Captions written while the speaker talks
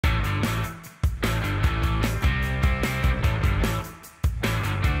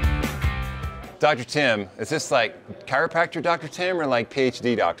Dr. Tim, is this like chiropractor Dr. Tim or like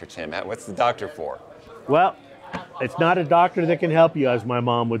PhD Dr. Tim? What's the doctor for? Well, it's not a doctor that can help you, as my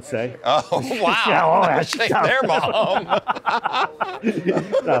mom would say. Oh, wow. Shake their mom.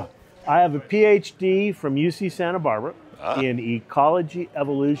 No, I have a PhD from UC Santa Barbara in ecology,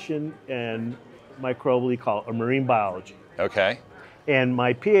 evolution, and microbial or marine biology. Okay. And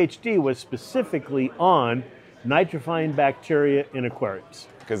my PhD was specifically on nitrifying bacteria in aquariums.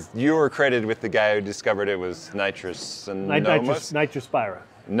 Because you were credited with the guy who discovered it was nitrosomonas? Nitrospira.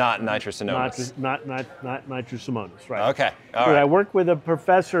 Not nitrosomonas. Not nitrosomonas, right. Okay, all right. right. I worked with a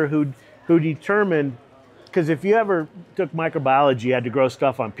professor who determined, because if you ever took microbiology, you had to grow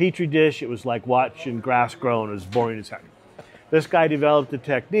stuff on Petri dish. It was like watching grass grow, and it was boring as heck. This guy developed a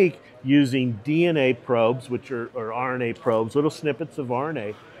technique using DNA probes, which are RNA probes, little snippets of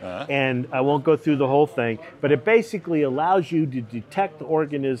RNA. And I won't go through the whole thing, but it basically allows you to detect the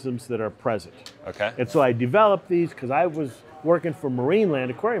organisms that are present. Okay. And so I developed these because I was working for Marine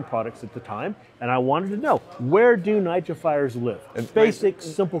Land Aquarium Products at the time, and I wanted to know, where do nitrifiers live? Basic,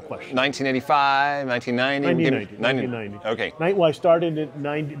 simple question. 1985, 1990? 1990. Okay. Well, I started at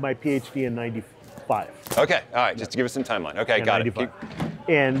my PhD in 95. Okay, all right, just to give us some timeline. Okay, Yeah, got 95.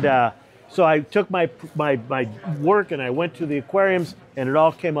 it. And so I took my work and I went to the aquariums, and it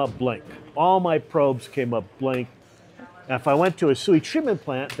all came up blank. All my probes came up blank. And if I went to a sewage treatment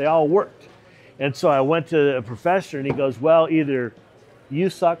plant, they all worked. And so I went to a professor, and he goes, well, either you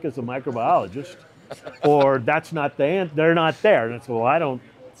suck as a microbiologist, or that's not they're not there. And I said, well, I don't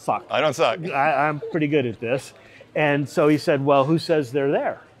suck. I don't suck. I'm pretty good at this. And so he said, well, who says they're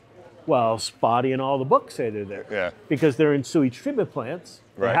there? Well, Spotty and all the books say they're there. Yeah. Because they're in sewage treatment plants.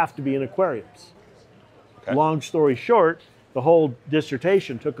 They Right. have to be in aquariums. Okay. Long story short, the whole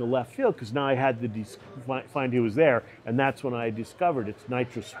dissertation took a left field because now I had to find who was there, and that's when I discovered it's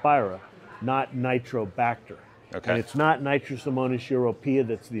Nitrospira, not Nitrobacter. Okay. And it's not Nitrosomonas europaea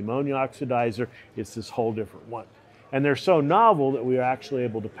that's the ammonia oxidizer, it's this whole different one. And they're so novel that we are actually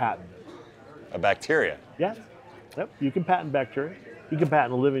able to patent them. A bacteria? Yeah. Yep. You can patent bacteria. You can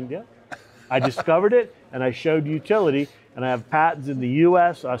patent a living, yeah. I discovered it, and I showed utility, and I have patents in the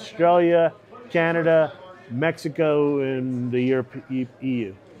US, Australia, Canada, Mexico, and the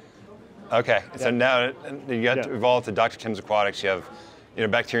EU. Okay, so now you got Yeah. evolved to Dr. Tim's Aquatics. You have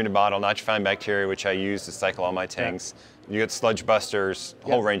bacteria in a bottle, nitrifying bacteria, which I use to cycle all my tanks. Yeah. You get sludge busters, a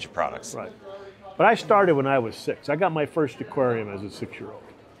whole range of products. Right. But I started when I was 6. I got my first aquarium as a 6-year-old.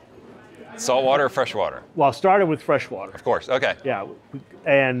 Saltwater or freshwater? Well, I started with freshwater. Of course, okay. Yeah,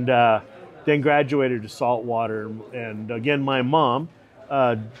 and then graduated to saltwater. And again, my mom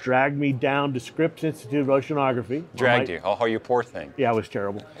dragged me down to Scripps Institute of Oceanography. Dragged you? Oh, you poor thing. Yeah, it was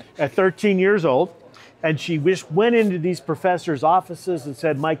terrible. At 13 years old. And she just went into these professors' offices and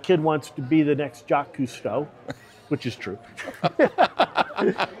said, my kid wants to be the next Jacques Cousteau, which is true.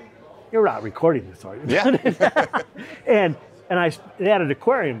 You're not recording this, are you? Yeah. and they had an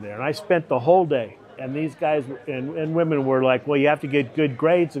aquarium there, and I spent the whole day. And these guys and women were like, well, you have to get good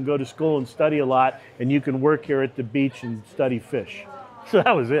grades and go to school and study a lot, and you can work here at the beach and study fish. So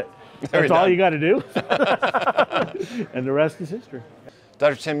that was it. That's all you got to do. And the rest is history.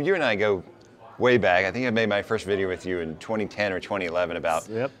 Dr. Tim, you and I go way back. I think I made my first video with you in 2010 or 2011 about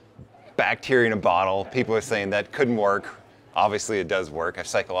bacteria in a bottle. People are saying that couldn't work. Obviously, it does work. I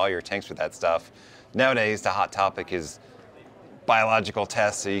cycle all your tanks with that stuff. Nowadays, the hot topic is biological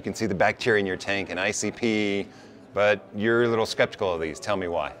tests, so you can see the bacteria in your tank and ICP, but you're a little skeptical of these. Tell me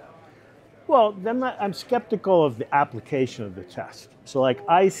why. Well, I'm skeptical of the application of the test. So like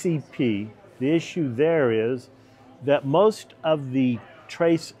ICP, the issue there is that most of the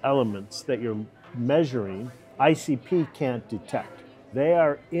trace elements that you're measuring, ICP can't detect. They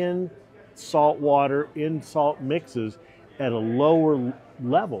are in salt water, in salt mixes at a lower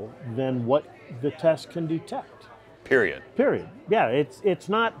level than what the test can detect. Period. Period. Yeah, it's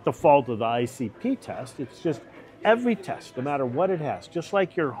not the fault of the ICP test. It's just every test, no matter what it has, just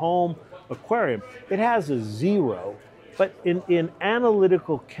like your home aquarium, it has a 0. But in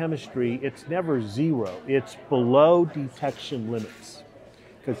analytical chemistry, it's never 0. It's below detection limits.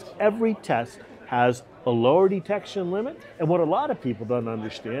 Because every test has a lower detection limit, and what a lot of people don't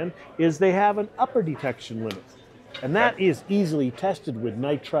understand is they have an upper detection limit. And that is easily tested with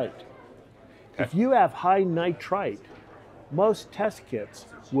nitrite. If you have high nitrite, most test kits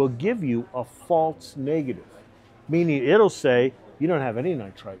will give you a false negative, meaning it'll say you don't have any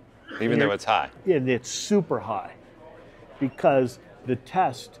nitrite. Even though it's high. And it's super high because the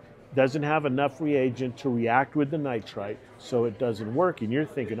test doesn't have enough reagent to react with the nitrite, so it doesn't work. And you're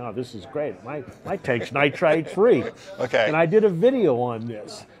thinking, oh, this is great. My tank's nitrite free. Okay. And I did a video on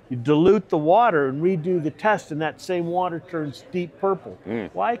this. You dilute the water and redo the test, and that same water turns deep purple.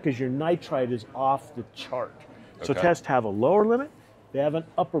 Why? Because your nitrite is off the chart. So tests have a lower limit, they have an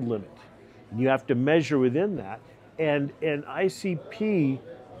upper limit. And you have to measure within that. And ICP,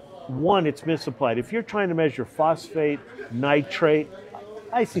 one, it's misapplied. If you're trying to measure phosphate, nitrate,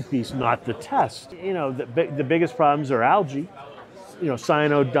 ICP is not the test. You know, the biggest problems are algae, you know,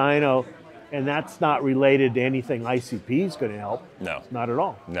 cyano, dino, and that's not related to anything ICP is going to help. No. Not at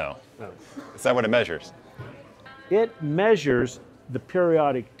all. No. Is that what it measures? It measures the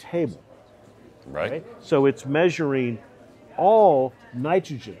periodic table. Right. So it's measuring all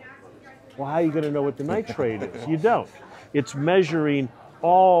nitrogen. Well, how are you going to know what the nitrate is? You don't. It's measuring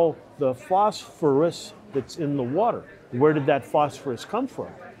all the phosphorus that's in the water. Where did that phosphorus come from?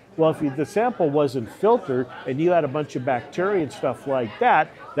 Well, if the sample wasn't filtered and you had a bunch of bacteria and stuff like that,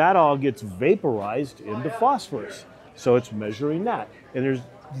 that all gets vaporized into phosphorus. So it's measuring that. And there's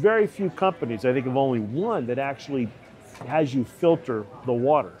very few companies, I think of only one, that actually has you filter the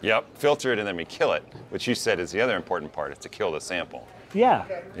water. Yep, filter it and then we kill it, which you said is the other important part, is to kill the sample. Yeah.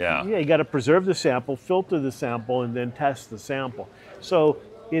 Yeah. Yeah, you got to preserve the sample, filter the sample, and then test the sample. So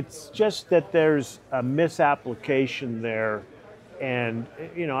it's just that there's a misapplication there. And,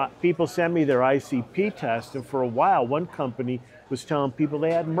 you know, people send me their ICP test, and for a while, one company was telling people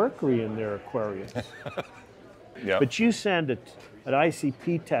they had mercury in their aquariums. Yep. But you send an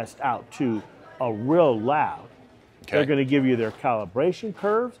ICP test out to a real lab, they're going to give you their calibration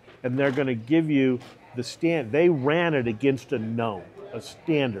curves, and they're going to give you the stand. They ran it against a known, a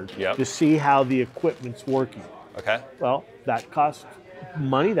standard, to see how the equipment's working. Okay. Well, that costs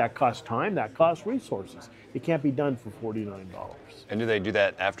money, that costs time, that costs resources. It can't be done for $49. And do they do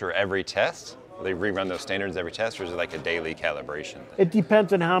that after every test? Do they rerun those standards every test, or is it like a daily calibration? It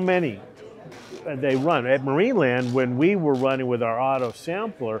depends on how many they run. At Marineland, when we were running with our auto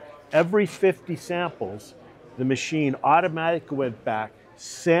sampler, every 50 samples, the machine automatically went back,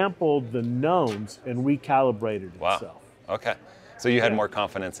 sampled the knowns, and recalibrated itself. Okay. So you had more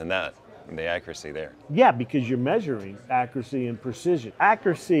confidence in that, in the accuracy there. Yeah, because you're measuring accuracy and precision.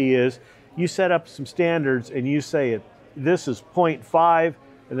 Accuracy is you set up some standards and you say this is 0.5,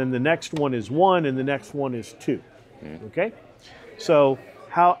 and then the next one is 1, and the next one is 2. Okay? So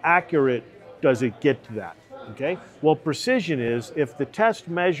how accurate does it get to that? Okay? Well, precision is if the test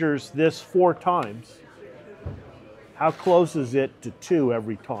measures this 4 times, how close is it to 2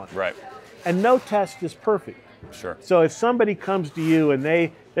 every time? Right. And no test is perfect. Sure. So if somebody comes to you and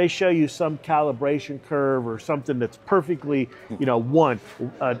they show you some calibration curve or something that's perfectly, you know, 1,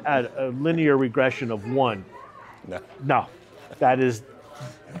 a linear regression of 1. No, that is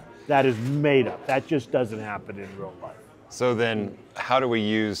made up. That just doesn't happen in real life. So then how do we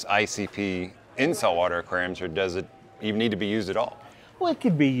use ICP in saltwater aquariums, or does it even need to be used at all? Well, it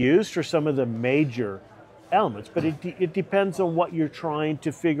could be used for some of the major elements, but it depends on what you're trying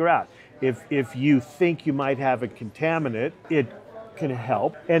to figure out. If you think you might have a contaminant, it can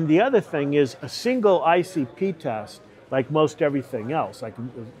help. And the other thing is a single ICP test, like most everything else, like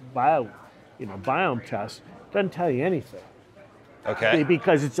biome test, doesn't tell you anything. Okay.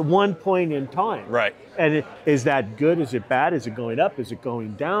 Because it's one point in time. Right. And is that good? Is it bad? Is it going up? Is it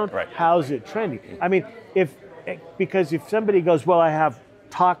going down? Right. How's it trending? I mean, because if somebody goes, well, I have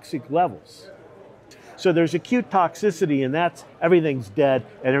toxic levels. So there's acute toxicity, and that's everything's dead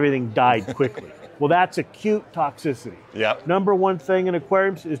and everything died quickly. Well, that's acute toxicity. Yep. Number one thing in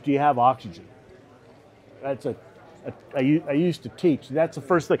aquariums is, do you have oxygen? That's I used to teach. That's the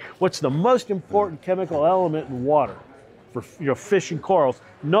first thing. What's the most important chemical element in water? For fish and corals,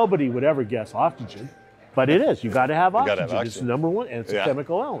 nobody would ever guess oxygen, but it is. You got to have oxygen. It's number one, and it's a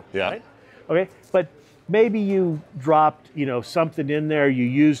chemical element. Yeah. Right? Okay, but maybe you dropped, something in there. You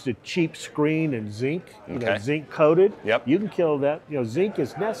used a cheap screen and zinc, zinc coated. Yep. You can kill that. Zinc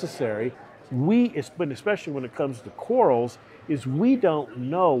is necessary. Especially when it comes to corals, is we don't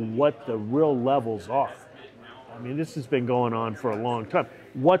know what the real levels are. I mean, this has been going on for a long time.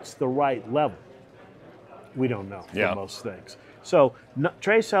 What's the right level? We don't know for most things. So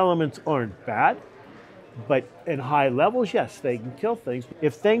trace elements aren't bad, but in high levels, yes, they can kill things.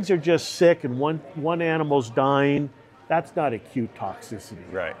 If things are just sick and one animal's dying, that's not acute toxicity.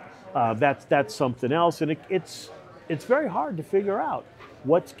 Right. That's something else, and it's very hard to figure out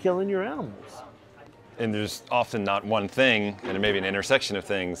what's killing your animals. And there's often not one thing, and maybe an intersection of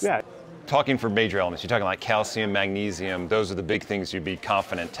things. Yeah. Talking for major elements, you're talking like calcium, magnesium, those are the big things you'd be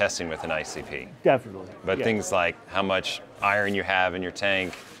confident testing with an ICP. Definitely. But things like how much iron you have in your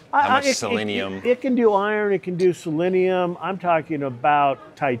tank, How much selenium? It can do iron, it can do selenium. I'm talking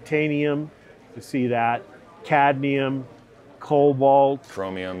about titanium, to see that, cadmium, cobalt,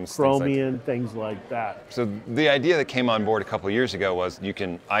 Chromium, things like that. So the idea that came on board a couple of years ago was you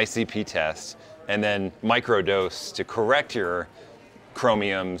can ICP test and then microdose to correct your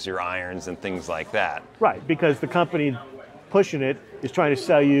chromiums, your irons, and things like that. Right, because the company pushing it is trying to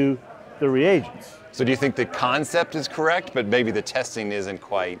sell you the reagents. So do you think the concept is correct, but maybe the testing isn't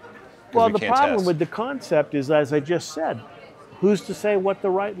quite? Well, the problem with the concept is, as I just said, who's to say what the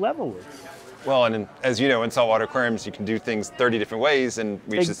right level is? Well, and as you know, in saltwater aquariums, you can do things 30 different ways and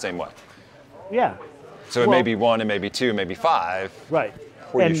reach the same way. Yeah. So it may be 1, it may be 2, maybe 5. Right.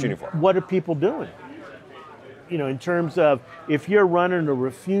 What are you shooting for? What are people doing? You know, in terms of, if you're running a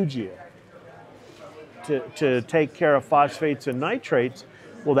refugia to take care of phosphates and nitrates,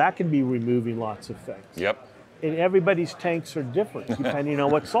 well, that can be removing lots of things. Yep. And everybody's tanks are different depending on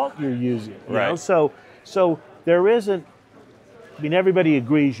what salt you're using. You right. know? So there isn't, I mean, everybody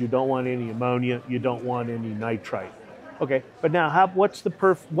agrees you don't want any ammonia, you don't want any nitrite. Okay, but now what's the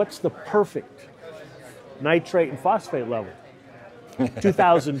perfect nitrate and phosphate level?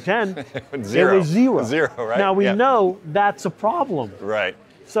 2010, zero. It was 0. 0, right? Now we know that's a problem. Right.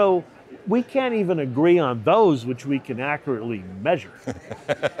 So we can't even agree on those which we can accurately measure.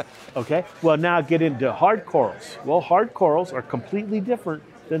 Okay, well, now get into hard corals. Well, hard corals are completely different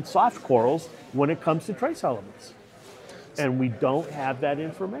than soft corals when it comes to trace elements. And we don't have that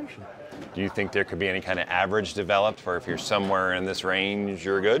information. Do you think there could be any kind of average developed where if you're somewhere in this range,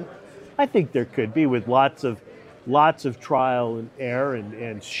 you're good? I think there could be, with lots of trial and error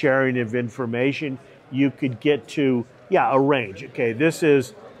and sharing of information. You could get to, a range. Okay, this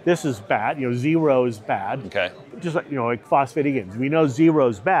is bad. You know, 0 is bad. Okay. Just like, you know, like phosphate again. We know 0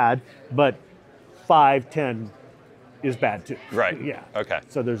 is bad, but 5, 10 is bad too. Right. Yeah. Okay.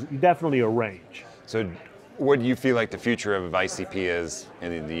 So there's definitely a range. So what do you feel like the future of ICP is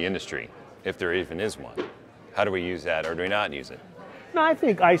in the industry, if there even is one? How do we use that, or do we not use it? No, I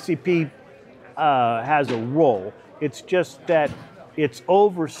think ICP has a role. It's just that it's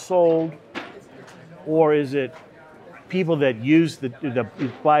oversold, or is it people that use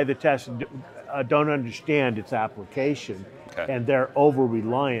buy the test and don't understand its application, and they're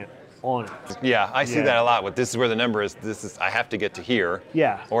over-reliant on it. Yeah, I see that a lot. With this is where the number is. This is I have to get to here.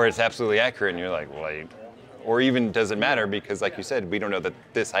 Yeah. Or it's absolutely accurate, and you're like, well, or even does it matter because, like you said, we don't know that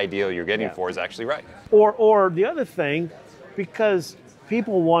this ideal you're getting for is actually right. Or the other thing, because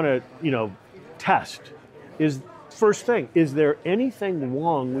people want to, test, is first thing, is there anything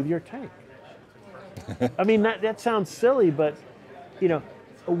wrong with your tank? I mean, that sounds silly, but,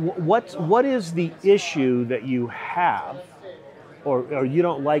 what is the issue that you have, or you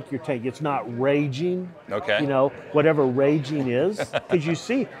don't like your tank? It's not raging. Okay. Whatever raging is, because you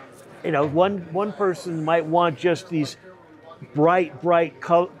see, one person might want just these bright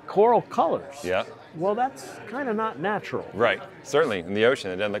coral colors. Yeah. Well, that's kind of not natural. Right. Certainly, in the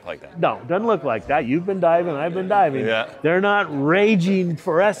ocean, it doesn't look like that. No, it doesn't look like that. You've been diving, I've been diving. Yeah. They're not raging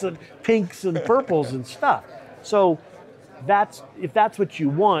fluorescent pinks and purples and stuff. So if that's what you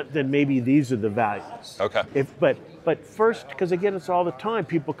want, then maybe these are the values. Okay. But first, because again, it's all the time,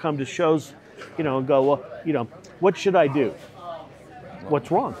 people come to shows, and go, well, what should I do?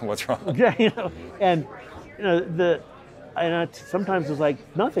 What's wrong? What's wrong? Yeah, and sometimes it's like,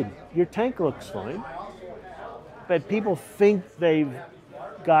 nothing. Your tank looks fine. But people think they've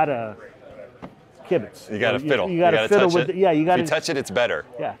got a kibitz. You got to fiddle. You got to fiddle with it. Yeah, you got to. If you touch it, it's better.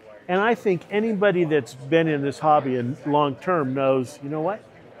 Yeah. And I think anybody that's been in this hobby and long term knows, you know what?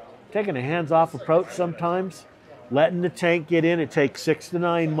 Taking a hands-off approach sometimes, letting the tank get in, it takes 6 to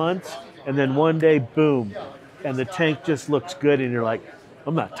 9 months, and then one day, boom, and the tank just looks good, and you're like,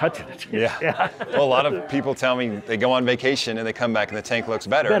 I'm not touching it. Yeah. Well, a lot of people tell me they go on vacation and they come back and the tank looks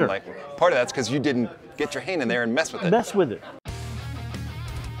better. I'm like, part of that's because you didn't get your hand in there and mess with it. Mess with it.